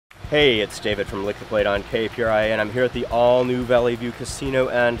Hey, it's David from Lick the Plate on KPRi, and I'm here at the all-new Valley View Casino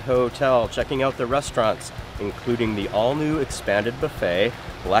and Hotel, checking out the restaurants, including the all-new expanded buffet,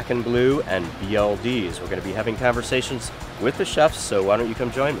 Black and Blue, and BLDs. We're going to be having conversations with the chefs, so why don't you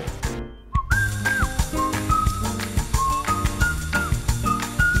come join me?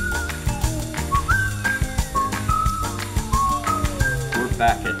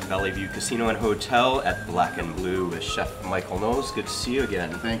 Back at Valley View Casino and Hotel at Black and Blue with Chef Michael Knowles. Good to see you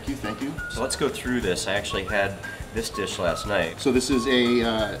again. Thank you, thank you. So let's go through this. I actually had this dish last night. So this is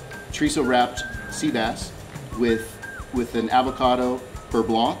a chorizo wrapped sea bass with an avocado beurre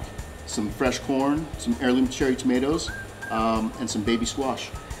blanc, some fresh corn, some heirloom cherry tomatoes, and some baby squash.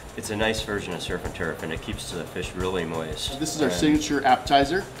 It's a nice version of surf and turf, and it keeps the fish really moist. This is our signature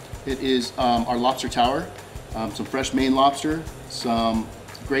appetizer. It is our lobster tower, some fresh Maine lobster, some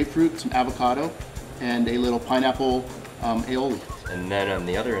grapefruit, some avocado, and a little pineapple aioli. And then on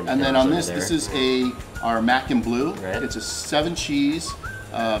the other end, and then on this is our mac and blue. Right. It's a 7-cheese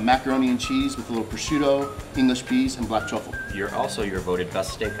macaroni and cheese with a little prosciutto, English peas, and black truffle. You're also your voted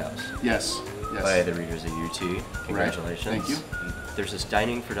best steakhouse. Yes, yes. By the readers of UT. Congratulations. Right. Thank you. There's this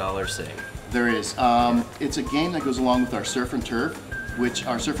dining for dollars thing. There is. It's a game that goes along with our surf and turf, which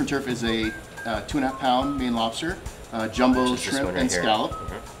our surf and turf is a 2.5-pound Maine lobster, jumbo shrimp and scallop,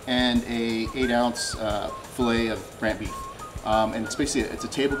 and a 8-ounce fillet of Brant beef. And it's basically it's a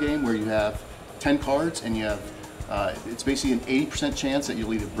table game where you have 10 cards, and you have it's basically an 80% chance that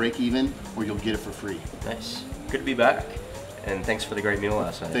you'll either break even or you'll get it for free. Nice. Good to be back, and thanks for the great meal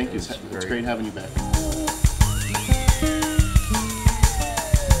last night. Thank you. It's great having you back.